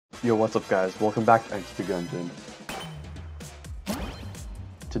Yo, what's up guys? Welcome back to the Gungeon.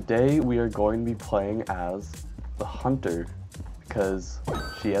 Today we are going to be playing as the hunter because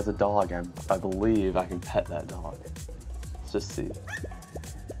she has a dog and I believe I can pet that dog. Let's just see.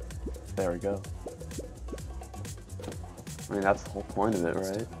 There we go. I mean, that's the whole point of it,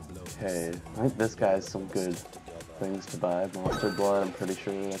 right? Okay, I think this guy has some good things to buy. Monster Blood, I'm pretty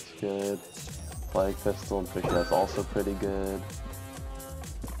sure that's good. Plague Pistol, I'm pretty sure that's also pretty good.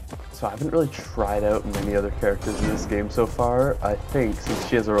 So I haven't really tried out many other characters in this game so far. I think since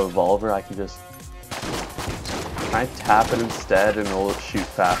she has a revolver, I can just can I tap it instead and will it shoot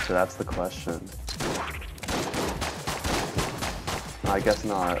faster? That's the question. I guess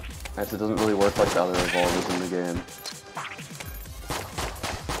not. I guess it doesn't really work like the other revolvers in the game.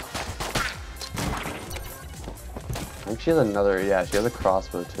 I think she has another, yeah, she has a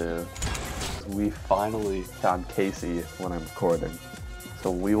crossbow too. We finally found Casey when I'm recording. So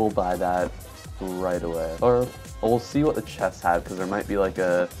we will buy that right away. Or we'll see what the chests have, because there might be like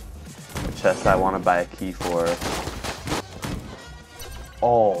a chest I want to buy a key for.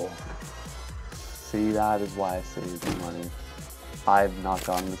 Oh. See, that is why I saved the money. I've not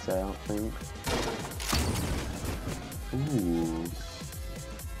gotten this yet, I don't think. Ooh.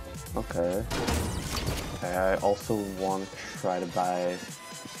 Okay. Okay, I also want to try to buy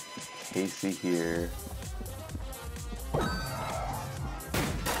Casey here.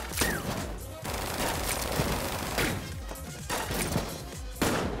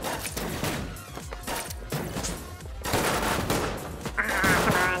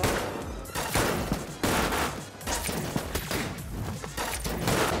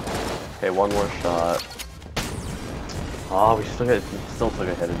 Okay, one more shot. Oh, we still took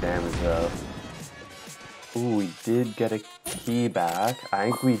a hit of damage though. Ooh, we did get a key back. I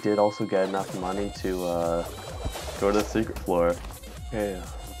think we did also get enough money to go to the secret floor. Okay,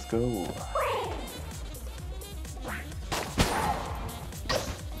 let's go.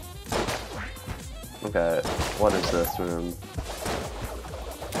 Okay, what is this room?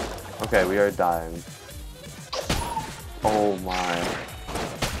 Okay, we are dying. Oh my.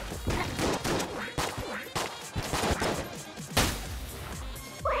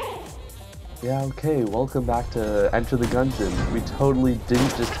 Yeah, okay, welcome back to Enter the Gungeon. We totally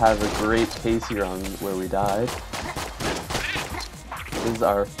didn't just have a great Casey run where we died. This is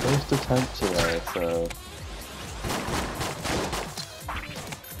our first attempt today, so...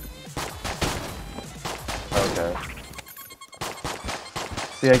 Okay.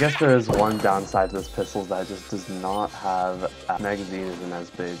 See, I guess there is one downside to this pistol that it just does not have... magazine isn't as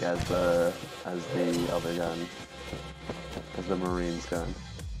big as the other gun. As the Marine's gun.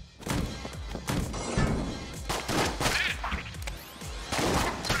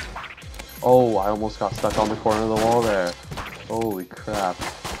 Oh, I almost got stuck on the corner of the wall there. Holy crap.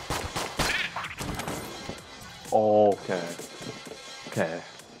 Oh, okay. Okay.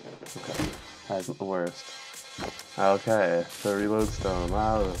 Okay. That isn't the worst. Okay, the reload stone.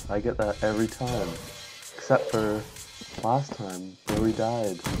 Wow, I get that every time. Except for last time, where we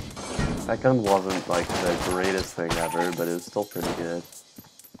died. That gun wasn't like the greatest thing ever, but it was still pretty good.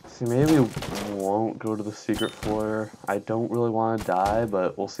 See, maybe we won't go to the secret floor. I don't really want to die,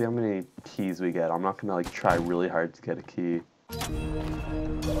 but we'll see how many keys we get. I'm not gonna like try really hard to get a key.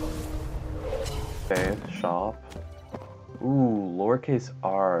 Okay, shop. Ooh, lowercase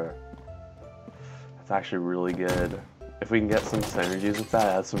r. That's actually really good. If we can get some synergies with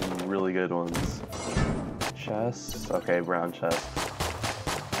that, that's some really good ones. Chest. Okay, brown chest.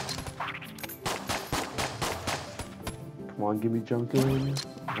 Come on, give me Junkin.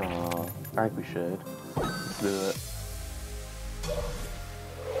 I think we should. Let's do it.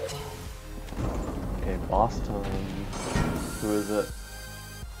 Okay, boss time. Who is it?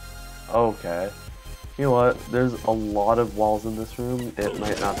 Okay. You know what? There's a lot of walls in this room. It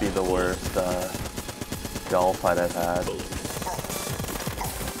might not be the worst skull fight I've had.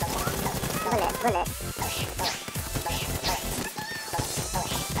 Bullet.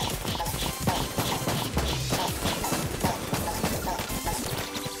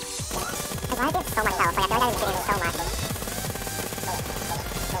 I get so much health, like I feel like I was getting so much.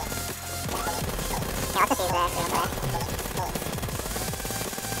 Yeah, let's just use this real quick.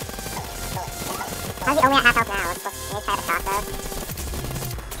 How's he only at half health now? Let's try the crossbow.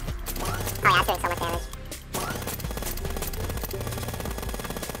 Oh yeah, it's doing so much damage.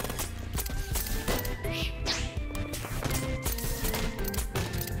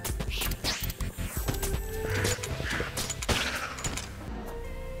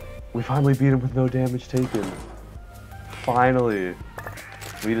 We finally beat him with no damage taken. Finally.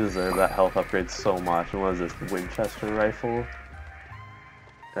 We deserve that health upgrade so much. And what is this, Winchester rifle?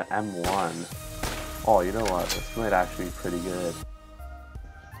 The M1. Oh, you know what? This might actually be pretty good.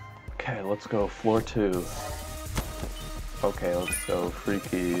 Okay, let's go floor 2. Okay, let's go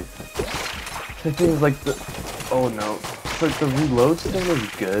freaky. The thing is like the... Oh no. It's like the reload stone is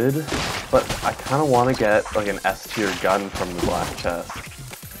good, but I kind of want to get like an S tier gun from the black chest.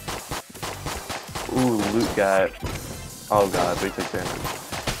 Ooh, loot guy. Oh god, we took damage.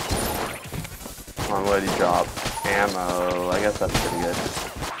 Come on, what did he drop? Ammo. I guess that's pretty good.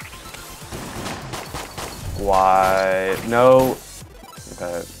 Why? No.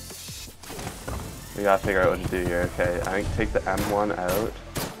 Okay. We gotta figure out what to do here. Okay, I think take the M1 out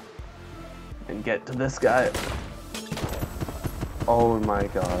and get to this guy. Oh my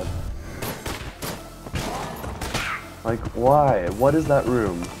god. Like, why? What is that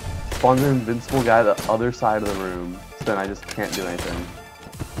room? Spawn an invincible guy the other side of the room, so then I just can't do anything.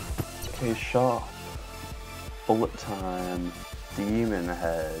 Okay, shop. Bullet time. Demon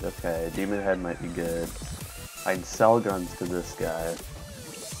head. Okay, demon head might be good. I can sell guns to this guy.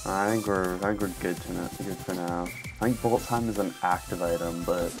 I think we're good for now. I think bullet time is an active item,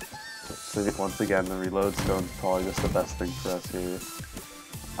 but so once again the reload stone's probably just the best thing for us here.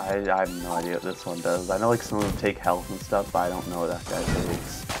 I have no idea what this one does. I know like some of them take health and stuff, but I don't know what that guy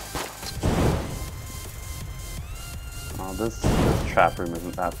takes. Oh, this trap room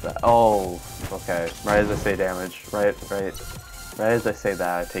isn't that bad. Oh, okay. Right as I say damage. Right as I say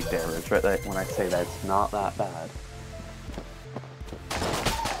that, I take damage. Right when I say that, it's not that bad.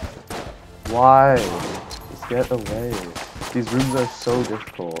 Why? Just get away. These rooms are so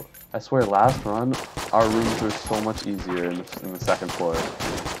difficult. I swear, last run, our rooms were so much easier in the second floor.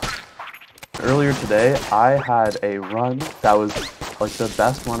 Earlier today, I had a run that was like the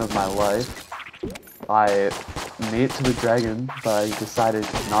best one of my life. I made it to the dragon, but I decided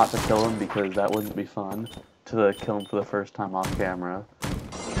not to kill him because that wouldn't be fun, to kill him for the first time off camera.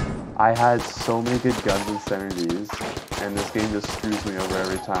 I had so many good guns and synergies, and this game just screws me over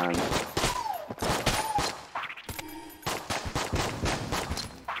every time.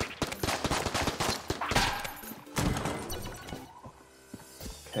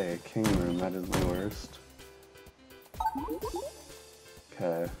 Okay, king room, that is the worst.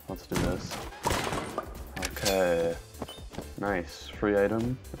 Okay, let's do this. Okay. Nice. Free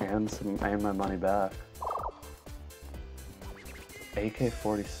item and my money back.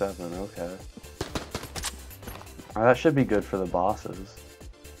 AK-47, okay. That should be good for the bosses.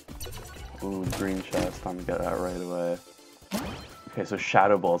 Ooh, green chest, I'm gonna get that right away. Okay, so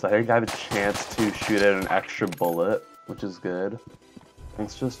shadow bullets. I think I have a chance to shoot at an extra bullet, which is good.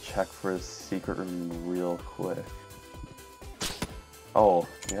 Let's just check for his secret room real quick. Oh,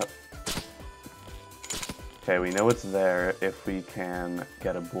 yep. Okay, we know it's there if we can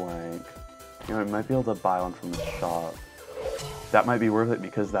get a blank. You know, we might be able to buy one from the shop. That might be worth it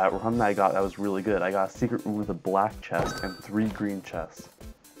because that run that I got, that was really good. I got a secret room with a black chest and 3 green chests.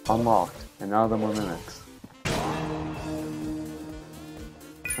 Unlocked, and none of them were mimics.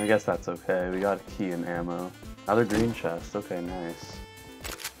 I guess that's okay. We got a key and ammo. Another green chest. Okay, nice.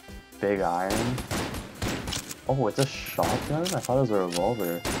 Big iron. Oh, it's a shotgun? I thought it was a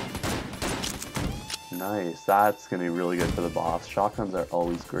revolver. Nice. That's gonna be really good for the boss. Shotguns are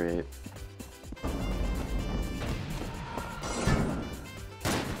always great.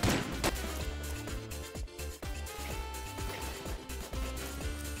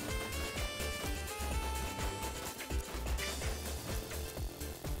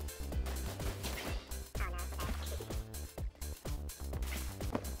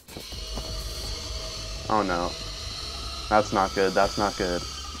 Oh no. That's not good, that's not good.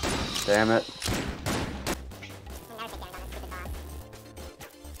 Damn it.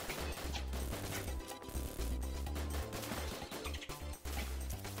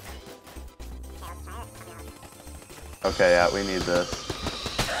 Okay, yeah, we need this.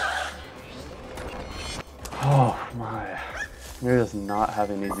 Oh my. We're just not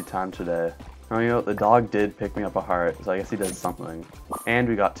having an easy time today. Oh, you know, the dog did pick me up a heart, so I guess he did something. And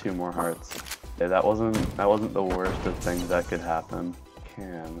we got 2 more hearts. Okay, that wasn't the worst of things that could happen.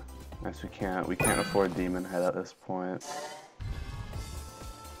 Nice, we can't afford demon head at this point.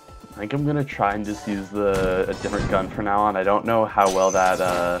 I think I'm gonna try and just use a different gun for now on. I don't know how well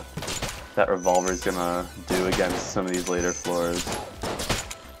that revolver is gonna do against some of these later floors.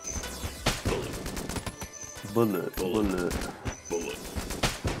 Bullet.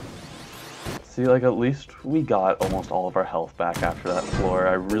 See, like, at least we got almost all of our health back after that floor.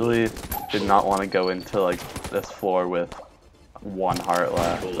 I really did not want to go into, like, this floor with 1 heart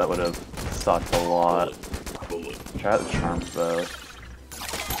left. That would have sucked a lot. Try out the charm bow.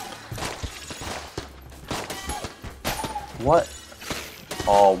 What?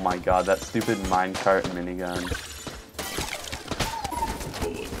 Oh my god, that stupid minecart minigun.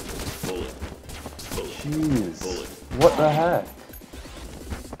 Jeez. What the heck?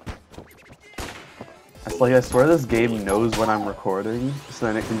 I swear this game knows when I'm recording, so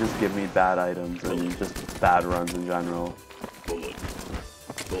then it can just give me bad items and just bad runs in general.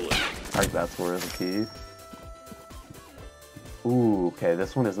 Like that's worth a key. Ooh, okay,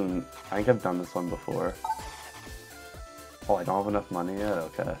 this one isn't... I think I've done this one before. Oh, I don't have enough money yet?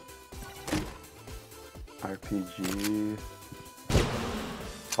 Okay. RPG...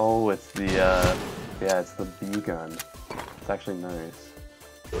 Oh, it's the, yeah, it's the B gun. It's actually nice.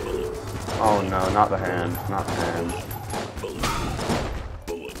 Oh no, not the hand, not the hand.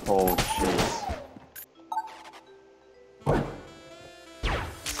 Oh, jeez.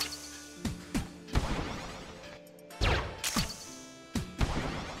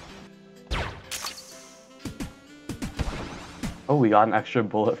 Oh, we got an extra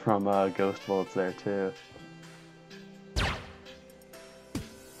bullet from Ghost Bullets there too.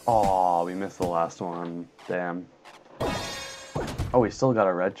 Oh, we missed the last one. Damn. Oh, we still got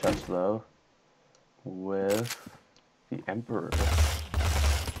a red chest though. With the Emperor.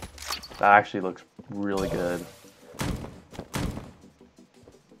 That actually looks really good.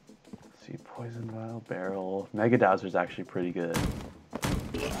 Let's see, Poison Vial, Barrel. Mega Dowser's actually pretty good.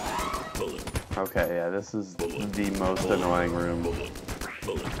 Okay, yeah, this is the most annoying room.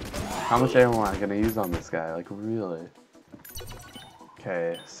 How much ammo am I gonna use on this guy? Like, really?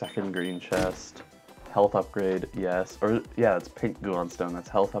 Okay, second green chest. Health upgrade, yes. Or, yeah, it's pink Guon Stone. That's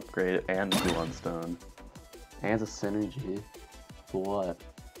health upgrade and Guon Stone. And it's a synergy. What?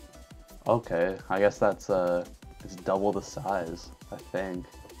 Okay, I guess that's, it's double the size, I think.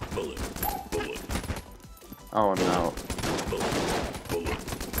 Oh no.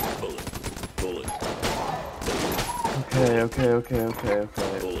 Okay.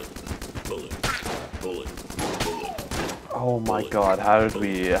 Oh my god, how did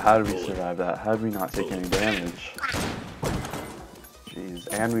we survive that? How did we not take any damage? Jeez,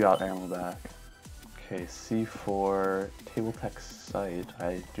 and we got ammo back. Okay, C4, Table Tech Sight.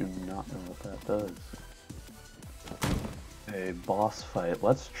 I do not know what that does. A boss fight.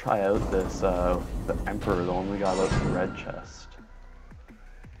 Let's try out this, the Emperor, the one we got out of the red chest.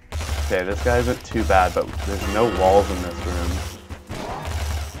 Okay, this guy isn't too bad, but there's no walls in this room.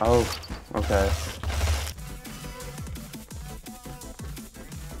 Oh, okay.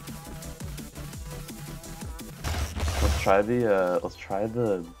 Let's try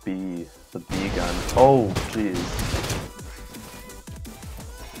the B gun. Oh, jeez.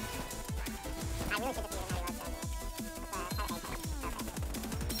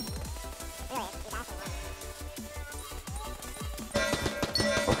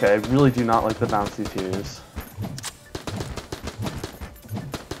 Okay, I really do not like the bouncy twos.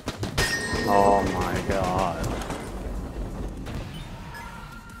 Oh my god.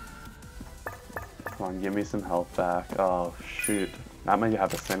 Come on, give me some health back. Oh, shoot. That might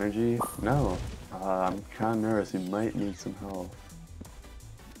have a synergy? No. I'm kind of nervous. You might need some help.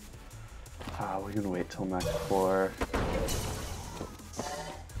 We're gonna wait till next floor.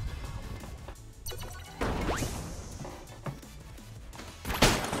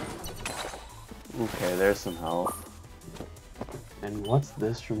 Okay, there's some health. And what's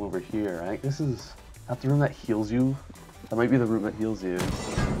this room over here? I think this is... That's the room that heals you? That might be the room that heals you.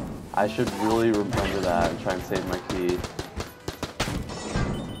 I should really remember that and try and save my key.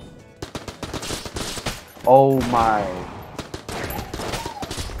 Oh my...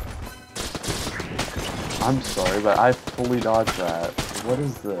 I'm sorry, but I fully dodged that. What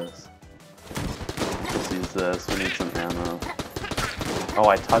is this? Let's use this. We need some ammo. Oh,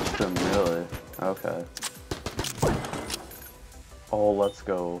 I touched him, really? Okay. Oh, let's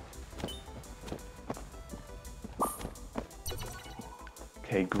go.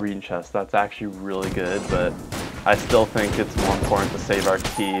 Okay, green chest. That's actually really good, but I still think it's more important to save our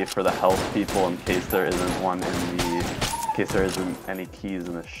key for the health people in case there isn't one in the... in case there isn't any keys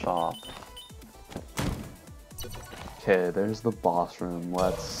in the shop. Okay, there's the boss room.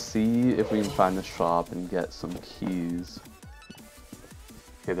 Let's see if we can find the shop and get some keys.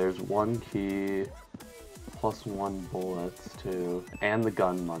 Okay, there's one key, plus 1 bullets too, and the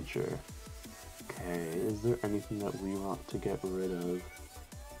gun muncher. Okay, is there anything that we want to get rid of?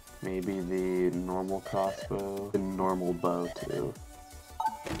 Maybe the normal crossbow, the normal bow too.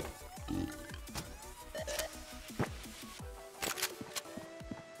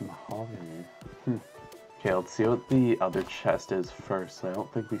 Mahogany. Okay, let's see what the other chest is first. I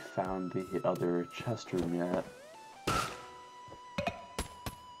don't think we found the other chest room yet.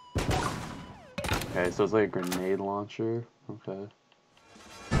 Okay, so it's like a grenade launcher. Okay.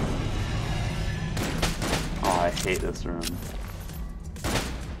 hate this room.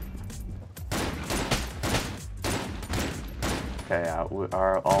 Okay, yeah,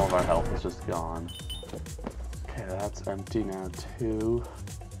 all of our health is just gone. Okay, that's empty now too.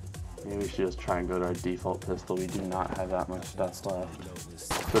 Maybe we should just try and go to our default pistol. We do not have that much stuff left.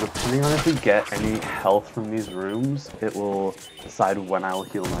 So depending on if we get any health from these rooms, it will decide when I will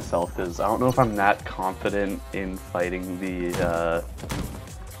heal myself, because I don't know if I'm that confident in fighting the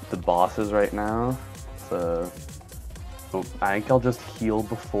bosses right now. So I think I'll just heal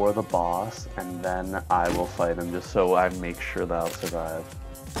before the boss, and then I will fight him, just so I make sure that I'll survive.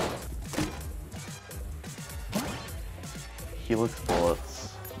 Helix bullets.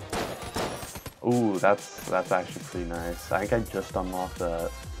 Ooh, that's actually pretty nice. I think I just unlocked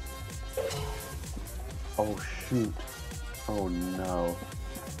that. Oh shoot. Oh no.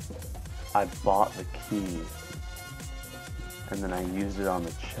 I bought the key. And then I used it on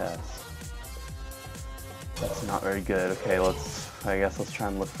the chest. That's not very good. Okay, I guess let's try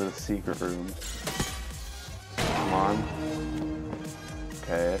and look for the secret room. Come on.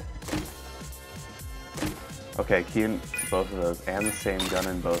 Okay. Okay, key in both of those, and the same gun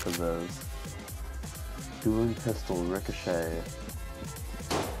in both of those. Dueling pistol, ricochet.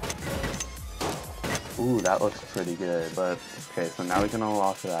 Ooh, that looks pretty good, but okay, so now we can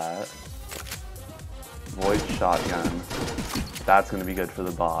unlock that. Void shotgun. That's gonna be good for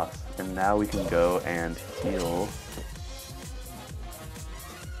the boss. And now we can go and heal.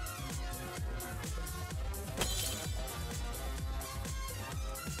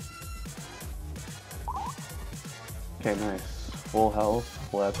 Okay, nice. Full health.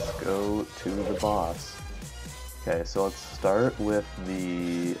 Let's go to the boss. Okay, so let's start with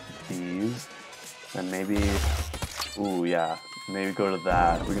these, and maybe, ooh yeah, maybe go to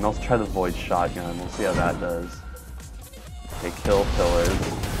that. We can also try the void shotgun. We'll see how that does. Okay, kill pillars.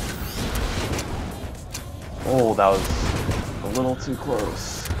 Oh, that was a little too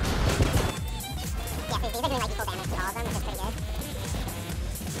close. Yeah, so these are doing like equal damage to all of them, which is pretty good.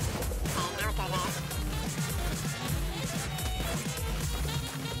 Okay, now let's go to this.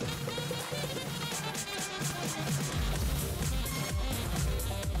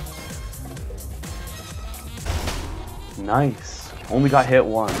 Nice. Only got hit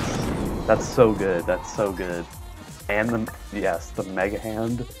once. That's so good. That's so good. And the Mega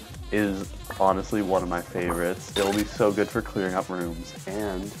Hand is honestly one of my favorites. It'll be so good for clearing up rooms.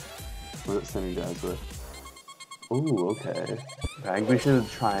 And what it synergize with? Ooh, okay. I think we should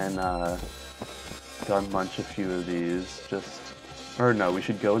try and gun munch a few of these. Or no, we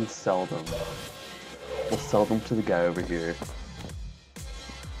should go and sell them. We'll sell them to the guy over here.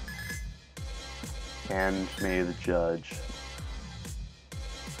 And maybe the judge.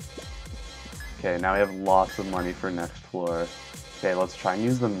 Okay, now we have lots of money for next floor. Okay, let's try and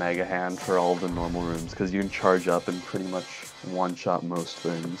use the Mega Hand for all of the normal rooms, because you can charge up and pretty much one-shot most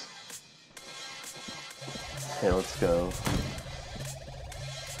things. Okay, let's go.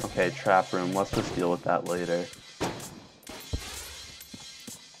 Okay, trap room. Let's just deal with that later.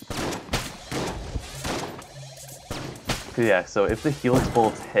 Yeah, so if the Helix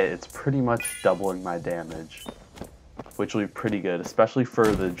bullets hit, it's pretty much doubling my damage, which will be pretty good, especially for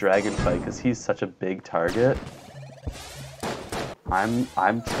the dragon fight, because he's such a big target. I'm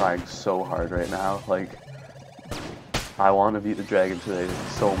trying so hard right now. Like, I want to beat the dragon today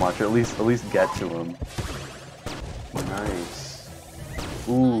so much, or at least get to him. Nice.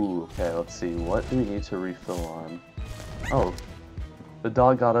 Ooh, okay, let's see. What do we need to refill on? Oh, the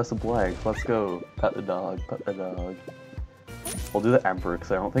dog got us a blank. Let's go. Pet the dog. Pet the dog. We'll do the Emperor,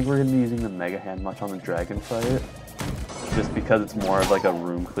 because I don't think we're going to be using the Mega Hand much on the dragon fight. Just because it's more of like a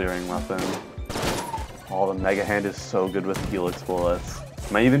room clearing weapon. Oh, the Mega Hand is so good with Helix bullets.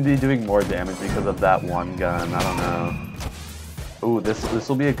 Might even be doing more damage because of that one gun, I don't know. Ooh, this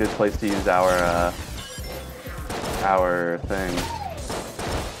will be a good place to use our thing.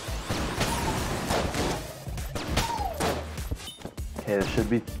 Okay, this should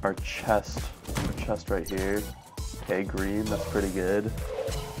be our chest right here. Okay, green, that's pretty good.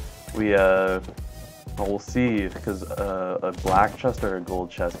 Well, we'll see, because a black chest or a gold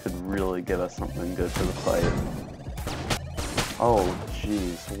chest could really give us something good for the fight. Oh,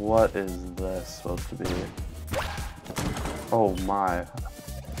 jeez, what is this supposed to be? Oh my.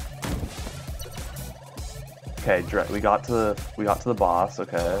 Okay, we got to the boss.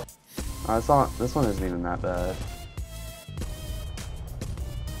 Okay, this one isn't even that bad.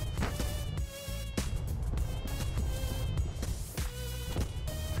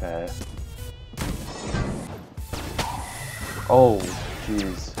 Okay. Oh,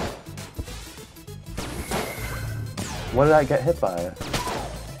 jeez. What did I get hit by?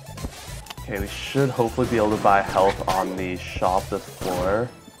 Okay, we should hopefully be able to buy health on the shop this floor.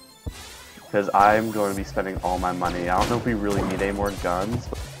 Because I'm going to be spending all my money. I don't know if we really need any more guns.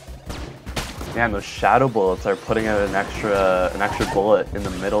 But man, those shadow bullets are putting out an extra bullet in the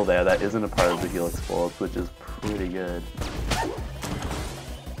middle there that isn't a part of the helix bullets, which is pretty good.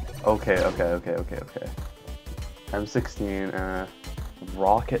 Okay. M16,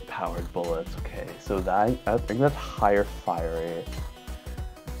 rocket-powered bullets. Okay, so that I think that's higher fire rate.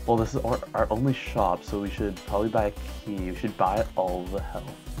 Well, this is our only shop, so we should probably buy a key. We should buy all the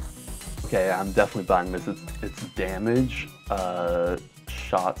health. Okay, I'm definitely buying this. It's damage,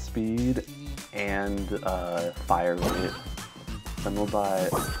 shot speed, and fire rate. Then we'll buy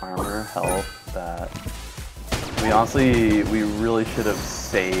armor, health, that. We really should have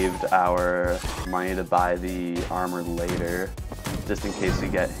saved our money to buy the armor later, just in case we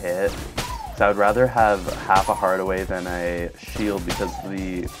get hit. So I would rather have half a heart away than a shield, because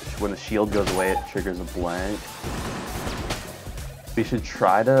when the shield goes away, it triggers a blank. We should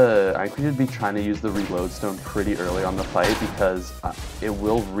I think we should be trying to use the reload stone pretty early on the fight, because it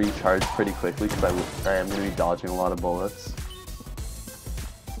will recharge pretty quickly, because I am going to be dodging a lot of bullets.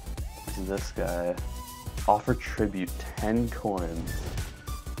 This guy. Offer tribute 10 coins.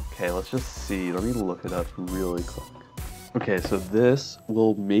 Okay, let's just see. Let me look it up really quick. Okay, so this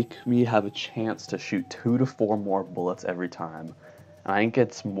will make me have a chance to shoot 2 to 4 more bullets every time. And I think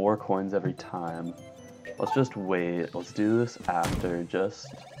it's more coins every time. Let's just wait. Let's do this after. I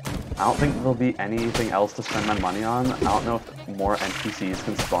don't think there'll be anything else to spend my money on. I don't know if more NPCs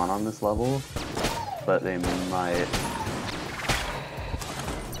can spawn on this level, but they might.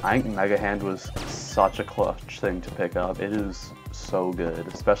 I think Mega Hand was such a clutch thing to pick up. It is so good,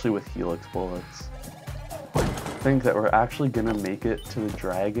 especially with helix bullets. I think that we're actually gonna make it to the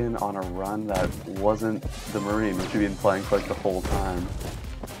dragon on a run that wasn't the marine, which we've been playing for like the whole time.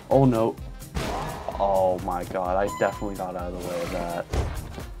 Oh no. Oh my god, I definitely got out of the way of that.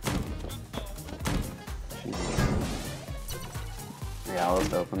 Jeez. Yeah,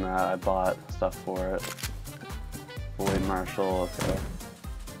 let's open that. I bought stuff for it. Blade Marshal, okay.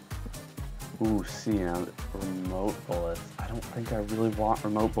 Ooh, see, now, remote bullets. I don't think I really want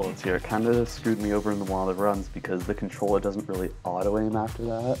remote bullets here. It kind of screwed me over in one of the runs, because the controller doesn't really auto-aim after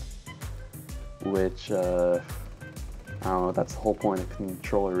that. Which, I don't know, that's the whole point of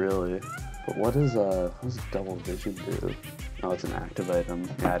controller, really. But what does double vision do? Oh, it's an active item.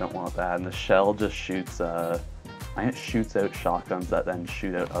 Yeah, I don't want that. And the shell just shoots, I think it shoots out shotguns that then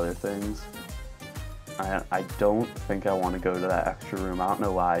shoot out other things. I don't think I want to go to that extra room. I don't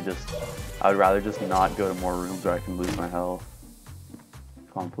know why. I would rather just not go to more rooms where I can lose my health.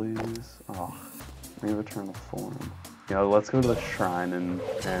 Come on, please. Oh, maybe eternal form. You know, let's go to the shrine and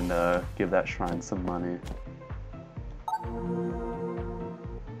give that shrine some money.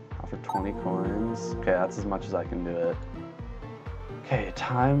 Offer 20 coins. Okay, that's as much as I can do it. Okay,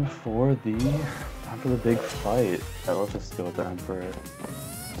 time for the big fight. Okay, let's just go with the Emperor.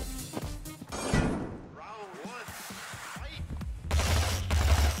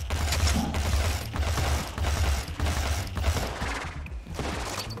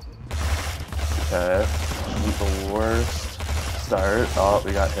 Okay, the worst start. Oh,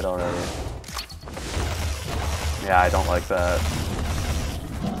 we got hit already. Yeah, I don't like that.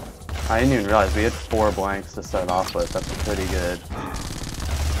 I didn't even realize we had 4 blanks to start off with. That's pretty good.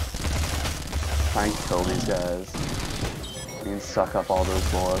 Try and kill these guys. We can suck up all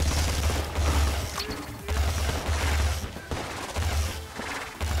those bullets.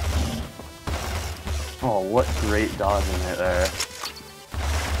 Oh, what great dodging right there.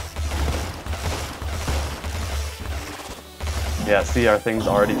 Yeah, see, our thing's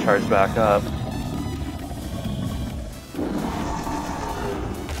already charged back up.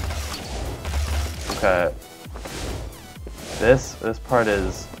 Okay. This part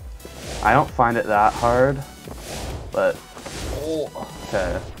is... I don't find it that hard, but...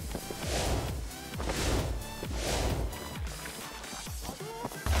 Okay.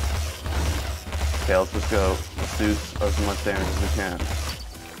 Okay, let's just go. Let's do as much damage as we can.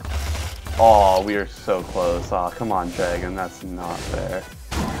 Oh, we are so close. Aw, oh, come on, Dragon. That's not fair.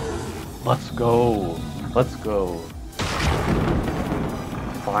 Let's go. Let's go.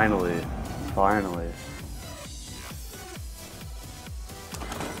 Finally. Finally.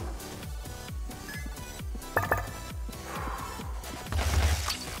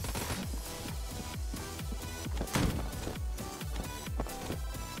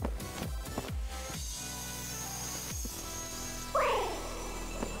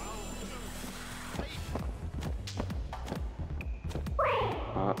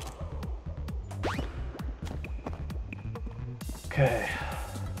 Okay.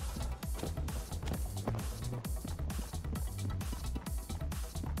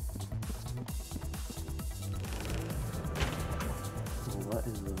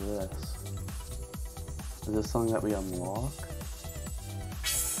 this something that we unlock?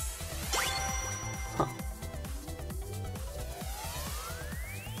 Huh.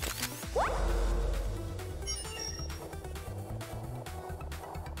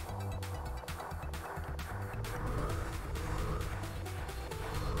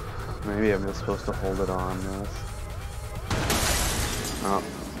 Maybe I'm just supposed to hold it on this. Oh,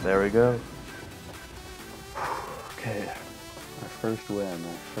 there we go. Okay, our first win,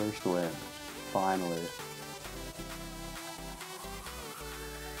 finally.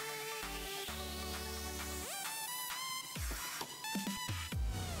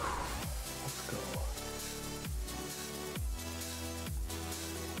 Let's go.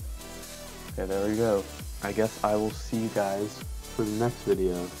 Okay, there we go. I guess I will see you guys for the next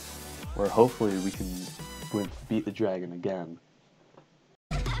video, where hopefully we can beat the dragon again.